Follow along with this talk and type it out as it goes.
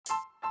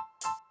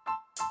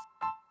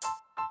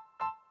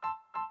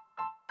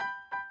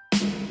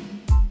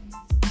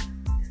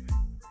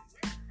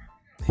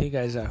Hey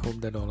guys, I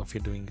hope that all of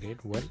you are doing great.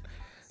 Well,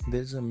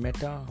 there's a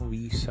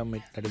Metaverse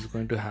summit that is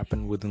going to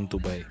happen within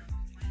Dubai.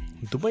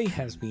 Dubai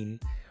has been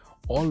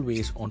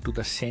always onto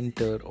the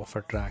center of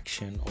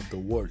attraction of the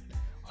world.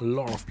 A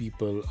lot of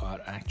people are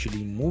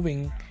actually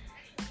moving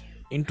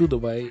into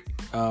Dubai,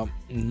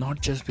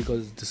 not just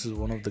because this is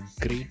one of the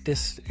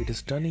greatest, it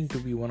is turning to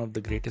be one of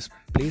the greatest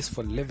place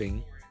for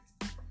living,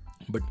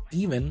 but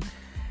even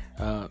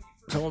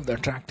some of the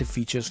attractive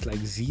features like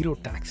zero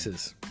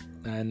taxes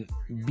and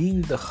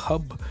being the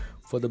hub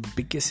for the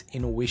biggest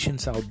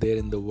innovations out there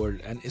in the world,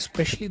 and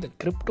especially the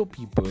crypto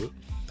people.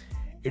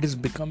 It is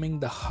becoming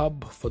the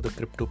hub for the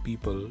crypto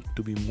people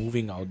to be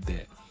moving out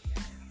there.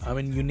 I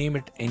mean, you name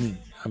it any.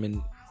 I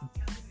mean,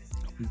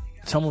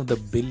 some of the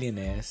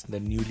billionaires, the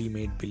newly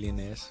made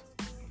billionaires,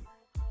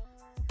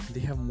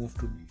 they have moved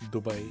to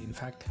Dubai. In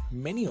fact,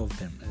 many of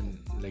them,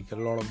 and like a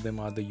lot of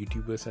them are the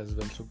YouTubers as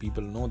well, so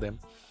people know them.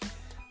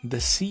 The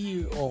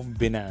CEO of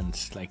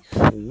Binance, like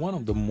one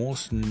of the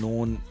most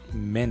known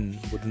men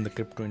within the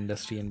crypto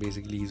industry, and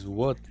basically he's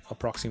worth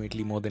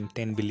approximately more than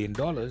 $10 billion,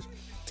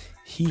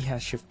 he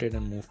has shifted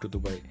and moved to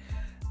Dubai.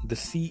 The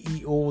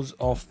CEOs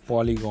of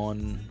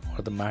Polygon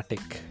or the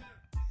Matic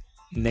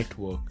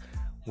network,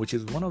 which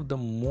is one of the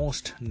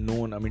most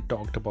known,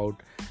 talked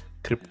about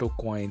crypto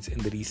coins in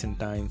the recent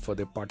time for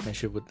their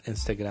partnership with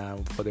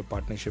Instagram, for their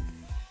partnership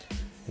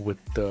with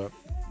the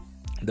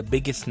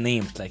biggest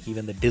names like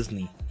even the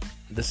Disney.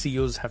 The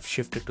CEOs have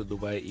shifted to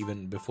Dubai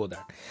even before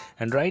that,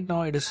 and right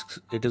now it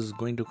is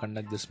going to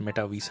conduct this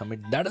Metaverse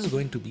summit. That is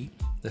going to be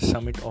the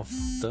summit of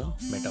the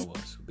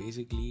Metaverse.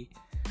 Basically,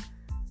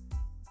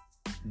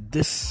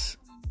 this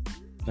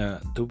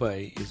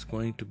Dubai is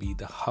going to be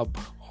the hub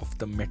of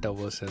the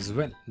Metaverse as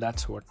well.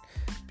 That's what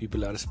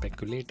people are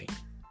speculating.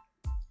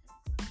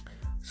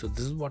 So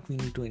this is what we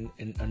need to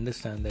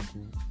understand, that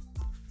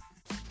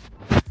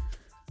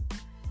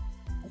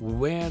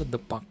where the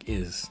puck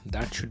is,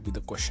 that should be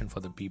the question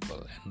for the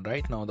people. And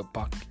right now the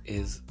puck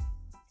is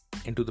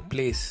into the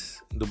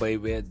place,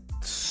 Dubai, where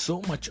so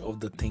much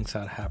of the things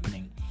are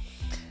happening.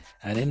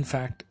 And in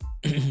fact,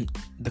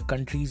 the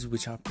countries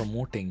which are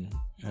promoting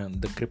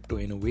the crypto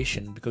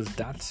innovation, because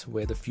that's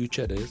where the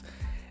future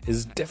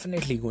is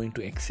definitely going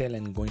to excel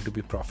and going to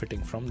be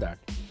profiting from that.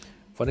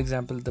 For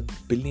example, the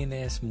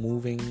billionaires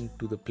moving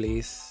to the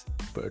place,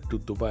 to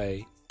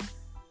Dubai,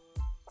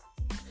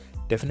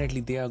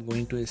 definitely they are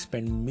going to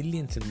spend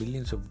millions and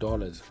millions of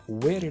dollars.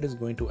 Where it is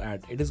going to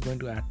add? It is going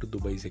to add to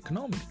Dubai's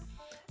economy,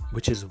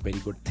 which is a very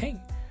good thing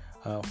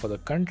for the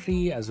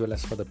country as well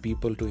as for the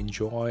people to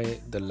enjoy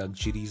the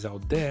luxuries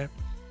out there.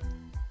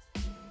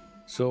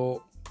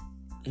 So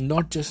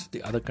not just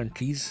the other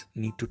countries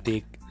need to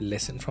take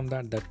lesson from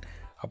that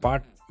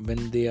apart,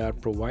 when they are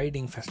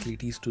providing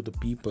facilities to the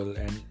people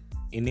and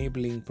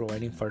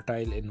providing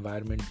fertile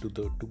environment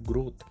to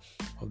growth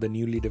of the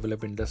newly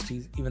developed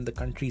industries, even the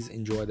countries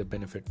enjoy the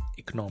benefit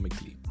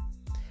economically.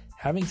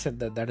 Having said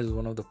that, that is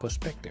one of the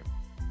perspective.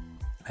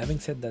 Having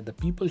said that, the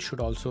people should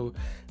also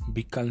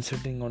be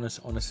considering on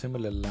a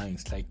similar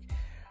lines, like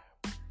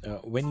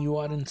when you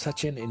are in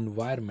such an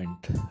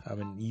environment,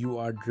 you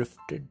are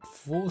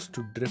forced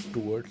to drift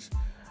towards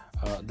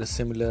to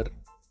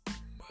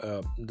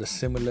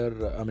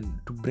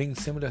bring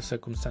similar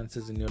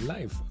circumstances in your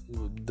life,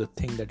 the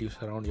thing that you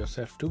surround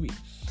yourself to be.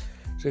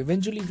 So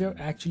eventually we are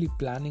actually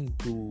planning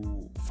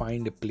to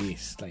find a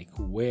place, like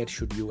where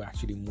should you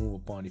actually move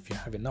upon. If you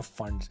have enough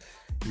funds,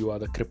 you are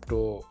the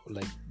crypto,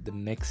 like the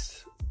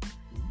next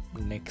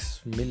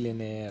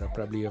millionaire, or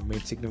probably you have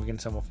made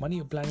significant sum of money,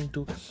 you're planning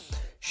to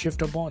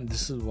shift upon.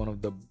 This is one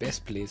of the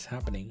best places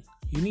happening.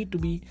 You need to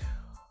be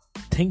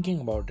thinking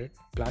about it,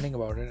 planning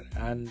about it,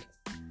 and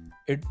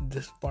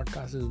this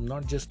podcast is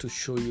not just to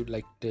show you,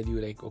 tell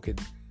you okay,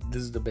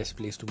 this is the best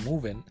place to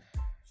move in,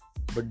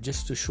 but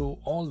just to show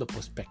all the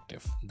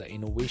perspective, the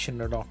innovation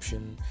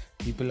adoption,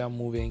 people are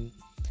moving,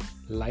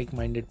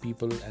 like-minded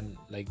people and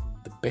like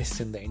the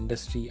best in the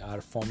industry are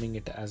forming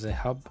it as a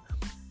hub.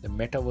 The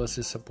Metaverse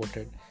is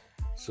supported,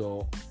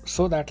 so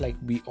that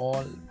we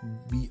all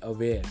be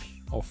aware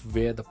of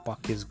where the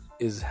puck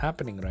is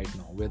happening right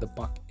now, where the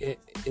puck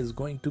is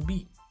going to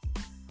be,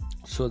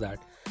 so that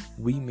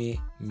we may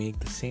make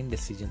the same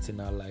decisions in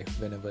our life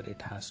whenever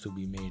it has to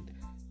be made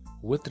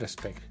with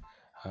respect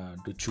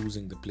to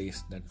choosing the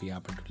place that we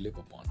happen to live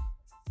upon.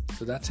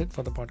 So that's it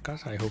for the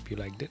podcast. I hope you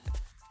liked it.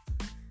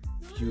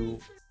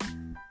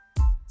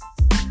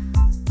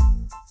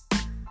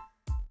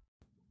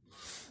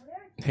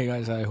 Hey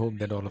guys, I hope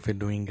that all of you are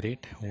doing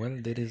great. Well,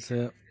 there is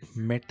a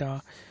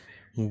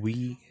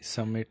Metaverse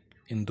summit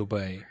in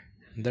Dubai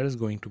that is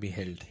going to be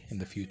held in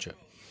the future.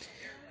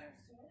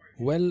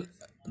 Well,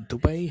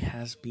 Dubai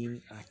has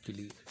been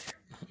actually...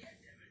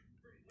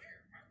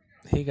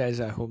 Hey guys,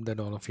 I hope that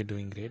all of you are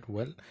doing great.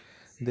 Well,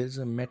 there's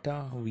a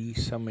Metaverse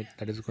summit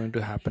that is going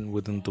to happen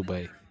within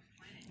Dubai.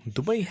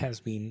 Dubai has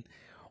been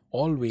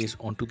always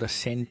onto the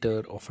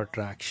center of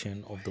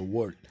attraction of the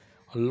world.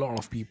 A lot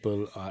of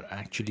people are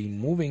actually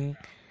moving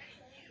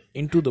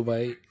into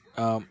Dubai,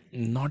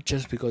 Not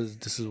just because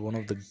this is one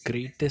of the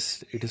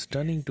greatest, it is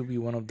turning to be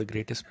one of the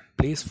greatest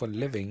place for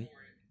living,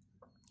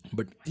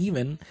 but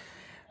even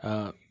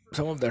uh,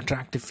 some of the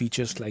attractive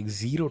features like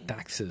zero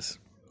taxes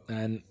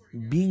and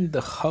being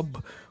the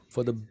hub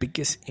for the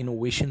biggest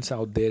innovations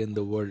out there in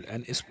the world,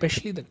 and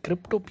especially the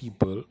crypto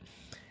people.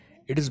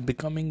 It is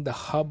becoming the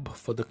hub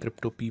for the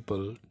crypto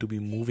people to be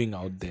moving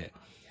out there.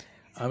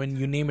 I mean,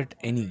 you name it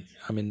any.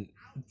 I mean,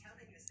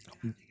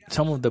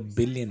 some of the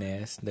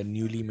billionaires, the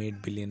newly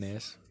made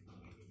billionaires.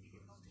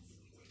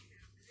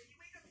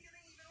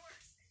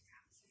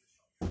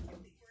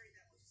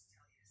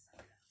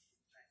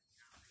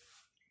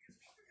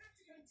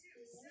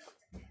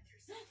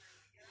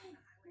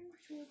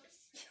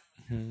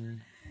 हम्म,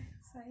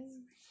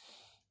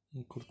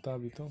 कुर्ता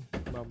भी तो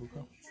बाबू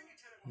का.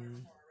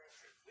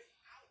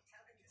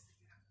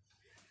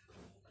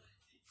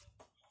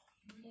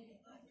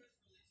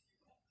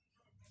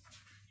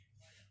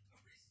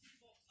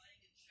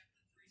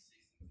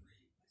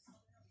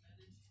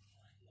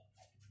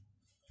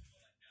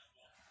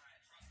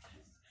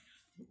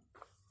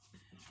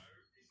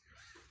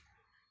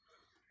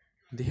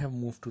 They have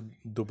moved to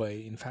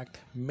Dubai. In fact,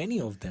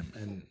 many of them,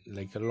 and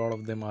like a lot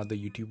of them are the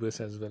YouTubers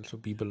as well, so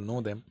people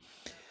know them.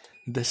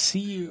 The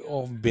CEO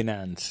of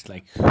Binance,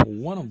 like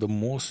one of the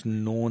most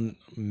known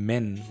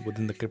men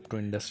within the crypto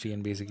industry,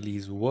 and basically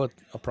he's worth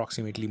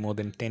approximately more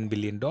than $10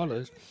 billion.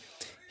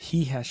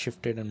 He has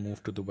shifted and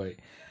moved to Dubai.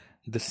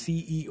 The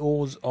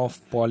CEOs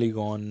of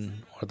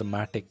Polygon or the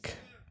Matic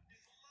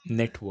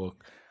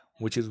network,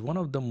 which is one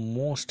of the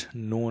most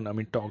known, I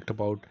mean, talked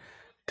about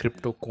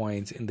crypto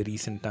coins in the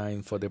recent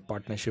time for their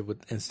partnership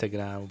with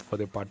Instagram, for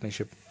their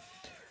partnership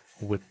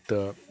with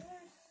the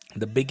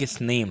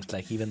biggest names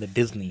like even the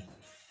Disney.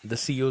 The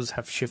CEOs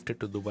have shifted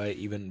to Dubai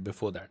even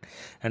before that,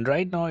 and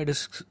right now it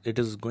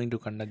is going to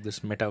conduct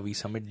this Meta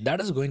summit. That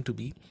is going to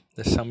be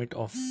the summit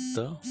of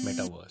the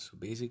Metaverse.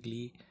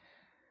 Basically,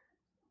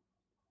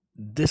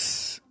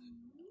 this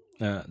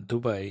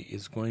Dubai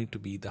is going to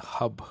be the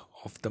hub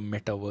of the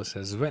Metaverse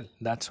as well.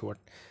 That's what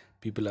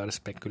people are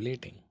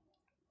speculating.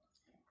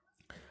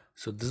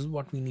 So this is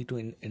what we need to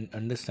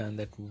understand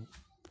that.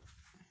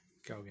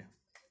 क्या हो गया?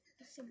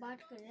 किससे बात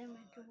कर रहे हैं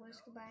metaverse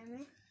के बारे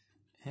में?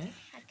 हैं?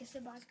 आप किससे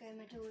बात कर रहे हैं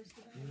मेटावर्स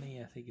के बारे में? नहीं,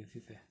 ऐसे किसी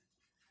से.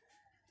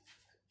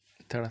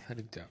 थोड़ा सा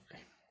रुक जाओ.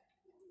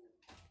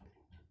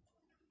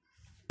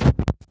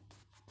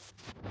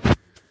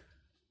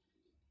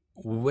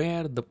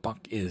 Where the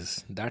puck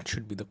is, that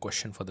should be the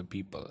question for the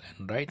people.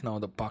 And right now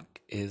the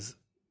puck is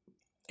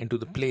into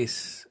the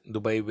place,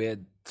 Dubai, where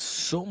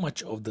so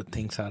much of the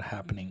things are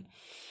happening.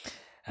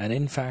 And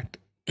in fact,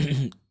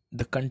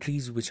 the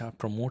countries which are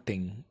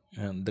promoting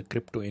the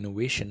crypto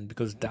innovation,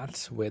 because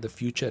that's where the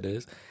future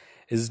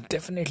is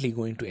definitely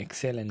going to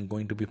excel and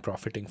going to be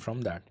profiting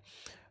from that.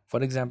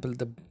 For example,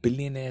 the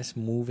billionaires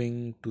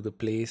moving to the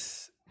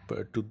place,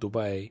 to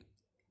Dubai,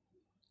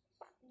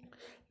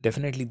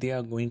 definitely they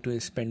are going to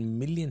spend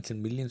millions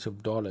and millions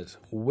of dollars.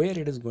 Where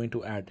it is going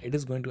to add? It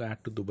is going to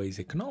add to Dubai's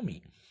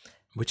economy,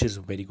 which is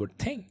a very good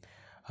thing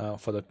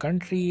for the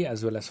country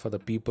as well as for the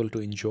people to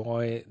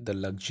enjoy the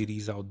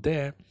luxuries out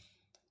there.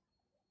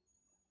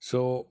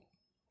 So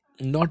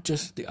not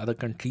just the other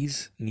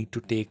countries need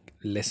to take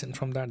lesson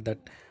from that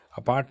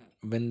apart,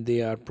 when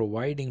they are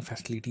providing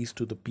facilities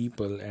to the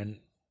people and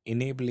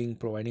enabling,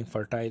 providing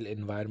fertile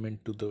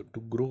environment to the to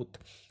growth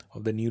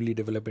of the newly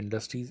developed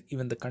industries,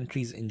 even the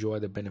countries enjoy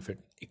the benefit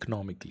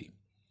economically.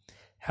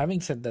 Having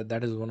said that,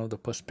 that is one of the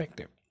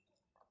perspective.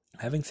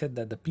 Having said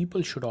that, the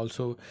people should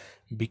also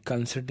be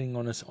considering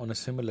on a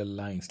similar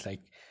lines, like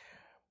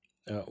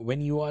when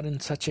you are in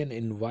such an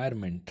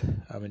environment,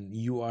 I mean,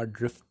 you are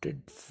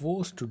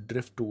forced to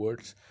drift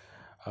towards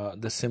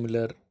the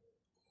similar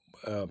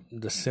I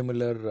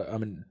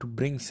mean, to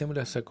bring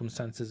similar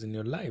circumstances in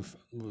your life,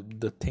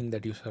 the thing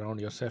that you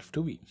surround yourself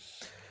to be.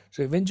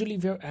 So eventually,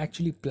 if you're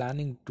actually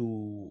planning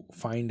to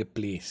find a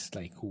place,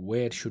 like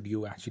where should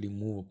you actually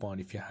move upon?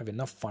 If you have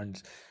enough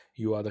funds,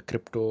 you are the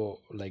crypto,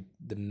 like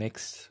the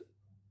next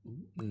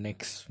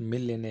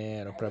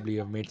millionaire, or probably you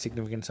have made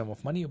significant sum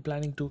of money, you're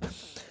planning to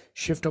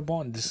shift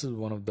upon. This is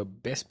one of the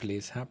best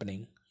plays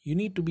happening. You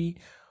need to be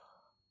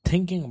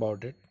thinking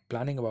about it,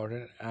 planning about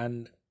it,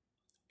 and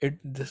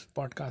this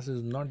podcast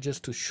is not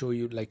just to show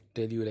you, like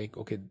tell you like,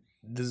 okay,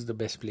 this is the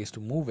best place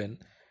to move in,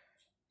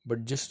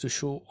 but just to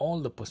show all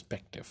the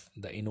perspective,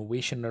 the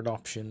innovation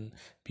adoption,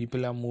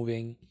 people are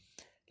moving,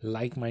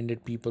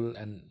 like-minded people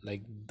and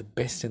like the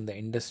best in the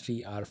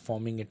industry are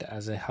forming it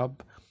as a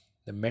hub.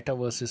 The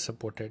metaverse is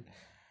supported,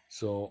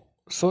 so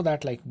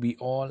that like we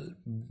all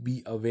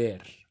be aware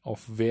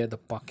of where the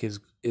puck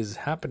is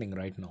happening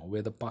right now,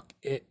 where the puck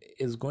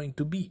is going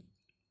to be,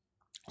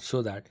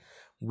 so that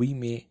we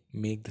may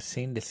make the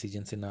same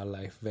decisions in our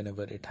life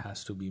whenever it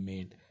has to be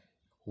made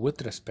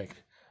with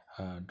respect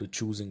to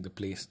choosing the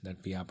place that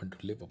we happen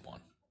to live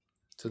upon.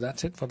 So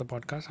that's it for the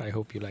podcast. I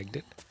hope you liked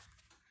it.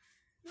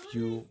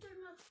 You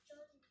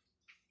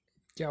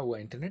क्या हुआ,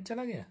 internet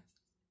चला गया?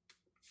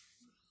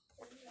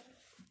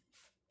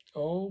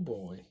 Oh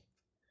boy.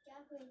 क्या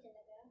कोई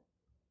चला गया?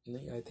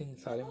 नहीं, I think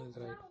Sarim is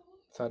right.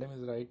 Sarim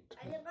is right.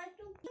 अरे भाई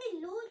तू मैं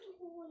लूट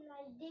हो रहा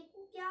है,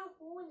 देखो क्या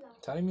हो रहा है.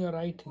 Sarim, you are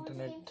right.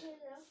 Internet.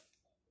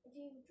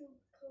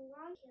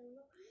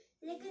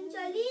 लेकिन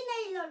चल ही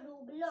नहीं लो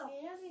डूब लो.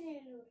 मेरा भी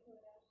नहीं लूट हो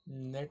रहा.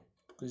 नेट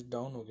कुछ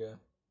डाउन हो गया.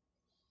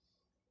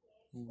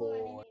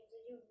 बहुत.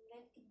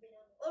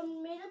 और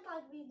मेरे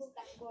पास भी वो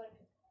पैकबॉल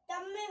है.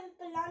 तब मैं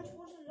प्लांट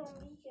को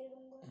ज़ॉम्बी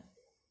खेलूंगा.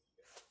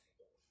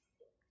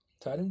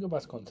 सारिम के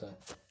पास कौन सा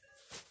है?